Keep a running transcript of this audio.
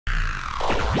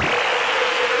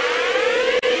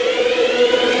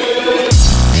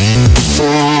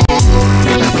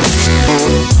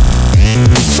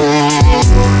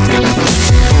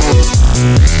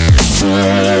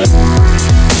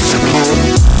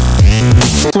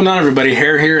going on, everybody?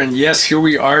 Hair here, and yes, here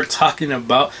we are talking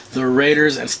about the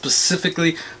Raiders and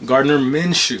specifically Gardner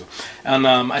Minshew. And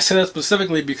I say that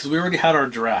specifically because we already had our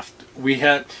draft. We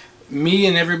had, me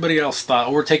and everybody else thought,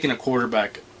 oh, we're taking a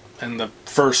quarterback in the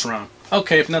first round.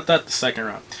 Okay, if not that, the second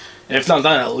round. If not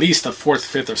that, at least the fourth,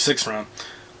 fifth, or sixth round.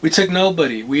 We took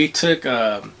nobody. We took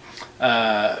some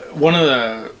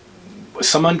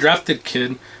undrafted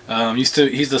kid.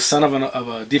 He's the son of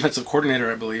a defensive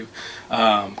coordinator, I believe,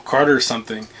 Carter or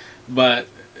something. But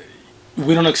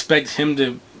we don't expect him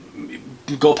to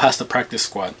go past the practice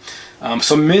squad.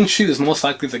 So Minshew is most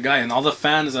likely the guy, and all the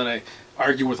fans that I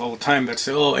argue with all the time that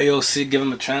say, "Oh, AOC, give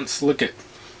him a chance."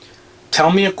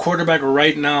 Tell me a quarterback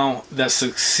right now that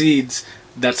succeeds.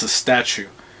 That's a statue.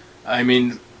 I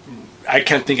mean, I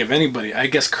can't think of anybody. I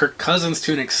guess Kirk Cousins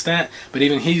to an extent, but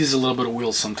even he's a little bit of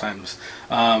wheels sometimes.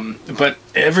 But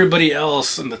everybody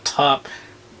else in the top,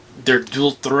 they're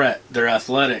dual threat. They're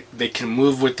athletic. They can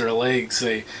move with their legs.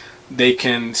 They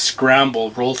can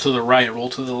scramble, roll to the right, roll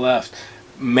to the left,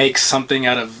 make something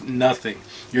out of nothing.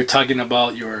 You're talking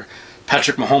about your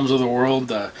Patrick Mahomes of the world,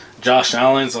 the Josh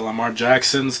Allens, the Lamar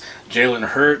Jacksons, Jalen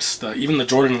Hurts, even the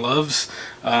Jordan Loves,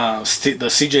 the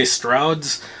CJ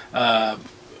Strouds,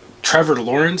 Trevor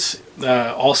Lawrence,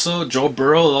 also Joe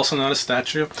Burrow, also not a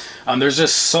statue. There's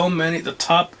just so many. The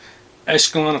top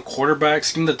echelon of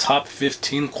quarterbacks, even the top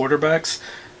 15 quarterbacks,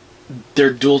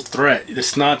 they're dual threat.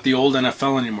 It's not the old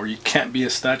NFL anymore. You can't be a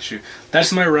statue.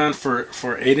 That's my round for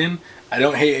Aiden. I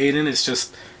don't hate Aiden. It's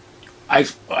just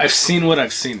I've seen what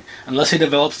I've seen. Unless he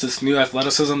develops this new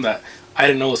athleticism that I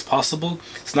didn't know was possible,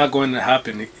 it's not going to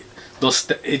happen.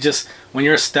 When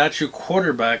you're a statue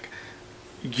quarterback,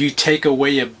 you take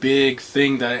away a big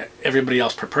thing that everybody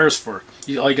else prepares for.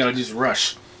 All you gotta do is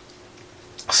rush.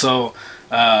 So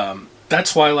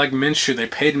that's why I like Minshew. They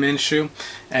paid Minshew,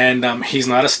 and he's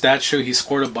not a statue. He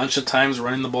scored a bunch of times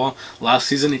running the ball. Last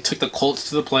season, he took the Colts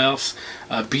to the playoffs,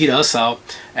 beat us out,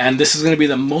 and this is going to be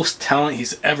the most talent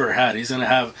he's ever had. He's going to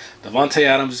have Devontae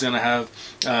Adams. He's going to have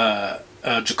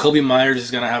Jacoby Myers.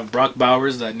 He's going to have Brock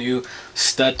Bowers, that new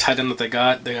stud tight end that they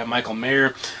got. They got Michael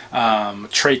Mayer,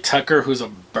 Trey Tucker, who's a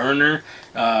burner,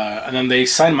 and then they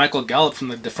signed Michael Gallup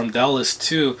from Dallas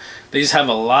too. They just have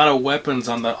a lot of weapons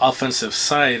on the offensive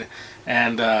side,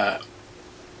 and I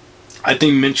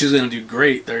think Minshew's going to do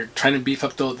great. They're trying to beef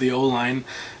up the O-line.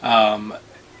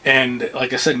 And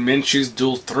like I said, Minshew's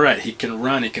dual threat. He can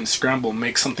run, he can scramble,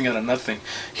 make something out of nothing.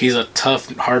 He's a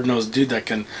tough, hard-nosed dude that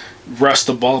can rush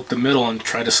the ball up the middle and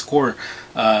try to score.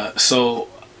 And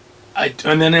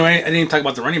then anyway, I didn't even talk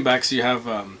about the running backs. You have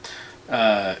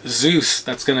Zeus,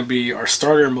 that's going to be our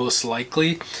starter most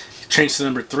likely. He changed to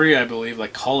number 3, I believe,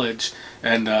 like college.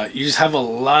 And you just have a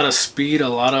lot of speed, a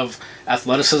lot of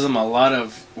athleticism, a lot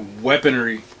of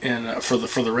weaponry for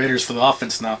the Raiders, for the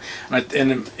offense now.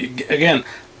 And again,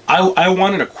 I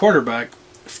wanted a quarterback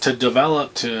to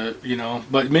develop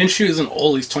but Minshew isn't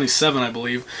old. He's 27, I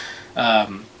believe.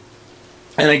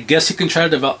 And I guess you can try to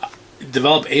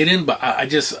develop Aiden, but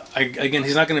again,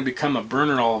 he's not going to become a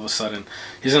burner all of a sudden.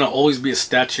 He's going to always be a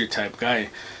statue type guy.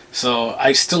 So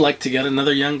I still like to get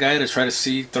another young guy to try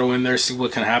to throw in there, see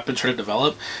what can happen, try to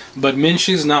develop. But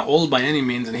Minshew's not old by any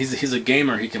means, and he's a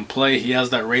gamer. He can play. He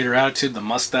has that Raider attitude, the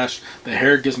mustache, the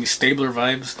hair gives me Stabler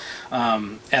vibes,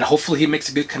 and hopefully he makes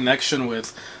a good connection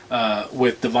with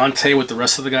Devontae, with the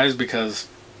rest of the guys, because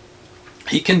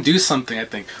he can do something, I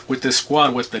think, with this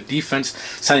squad, with the defense.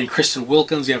 Signing Christian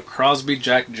Wilkins, you have Crosby,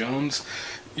 Jack Jones.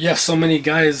 You have so many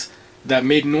guys that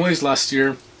made noise last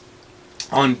year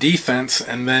on defense,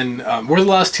 and then we're the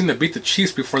last team that beat the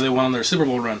Chiefs before they went on their Super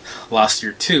Bowl run last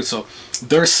year too. So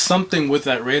there's something with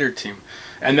that Raider team,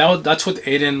 and that's with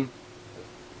Aiden,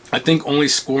 I think, only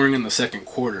scoring in the second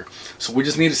quarter. So we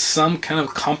just need some kind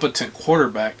of competent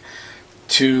quarterback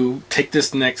to take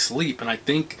this next leap, and I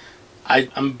think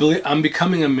I'm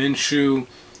becoming a Minshew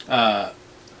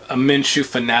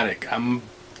fanatic. I'm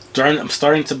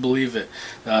starting to believe it.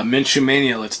 Minshew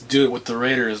mania. Let's do it with the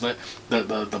Raiders.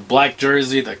 The black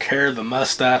jersey, the hair, the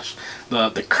mustache,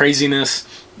 the craziness.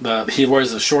 He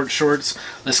wears the short shorts.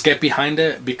 Let's get behind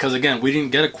it, because again, we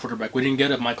didn't get a quarterback. We didn't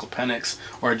get a Michael Penix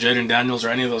or a Jaden Daniels or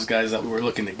any of those guys that we were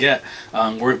looking to get.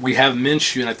 We have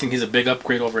Minshew, and I think he's a big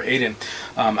upgrade over Aiden.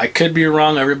 I could be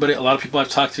wrong. A lot of people I've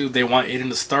talked to, they want Aiden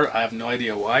to start. I have no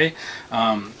idea why.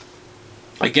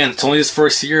 Again, it's only his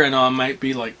first year. I know I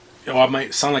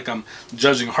might sound like I'm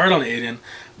judging hard on Aiden,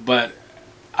 but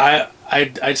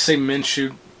I'd say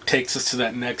Minshew takes us to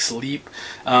that next leap,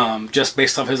 just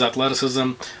based off his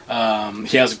athleticism.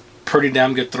 He has pretty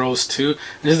damn good throws too.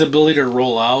 And his ability to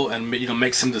roll out and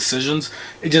make some decisions,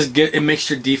 it makes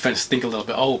your defense think a little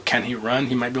bit. Oh, can he run?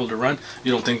 He might be able to run.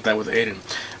 You don't think that with Aiden.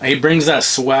 And he brings that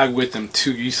swag with him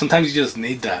too. Sometimes you just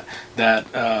need that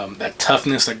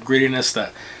toughness, that grittiness,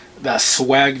 that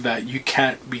swag that you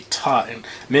can't be taught. And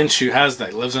Minshew has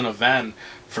that. He lives in a van,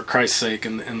 for Christ's sake,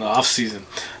 in the off season.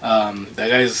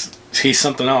 He's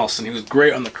something else, and he was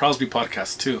great on the Crosby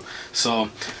podcast too. So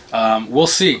we'll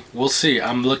see.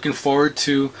 I'm looking forward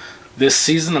to this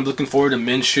season. I'm looking forward to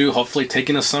Minshew hopefully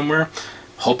taking us somewhere.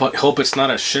 Hope it's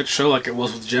not a shit show like it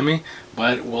was with Jimmy,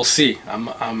 but we'll see. I'm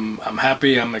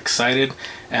happy. I'm excited,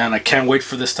 and I can't wait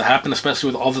for this to happen, especially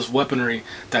with all this weaponry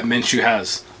that Minshew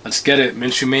has. Let's get it,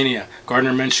 Minshew mania.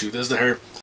 Gardner Minshew. This is the hair.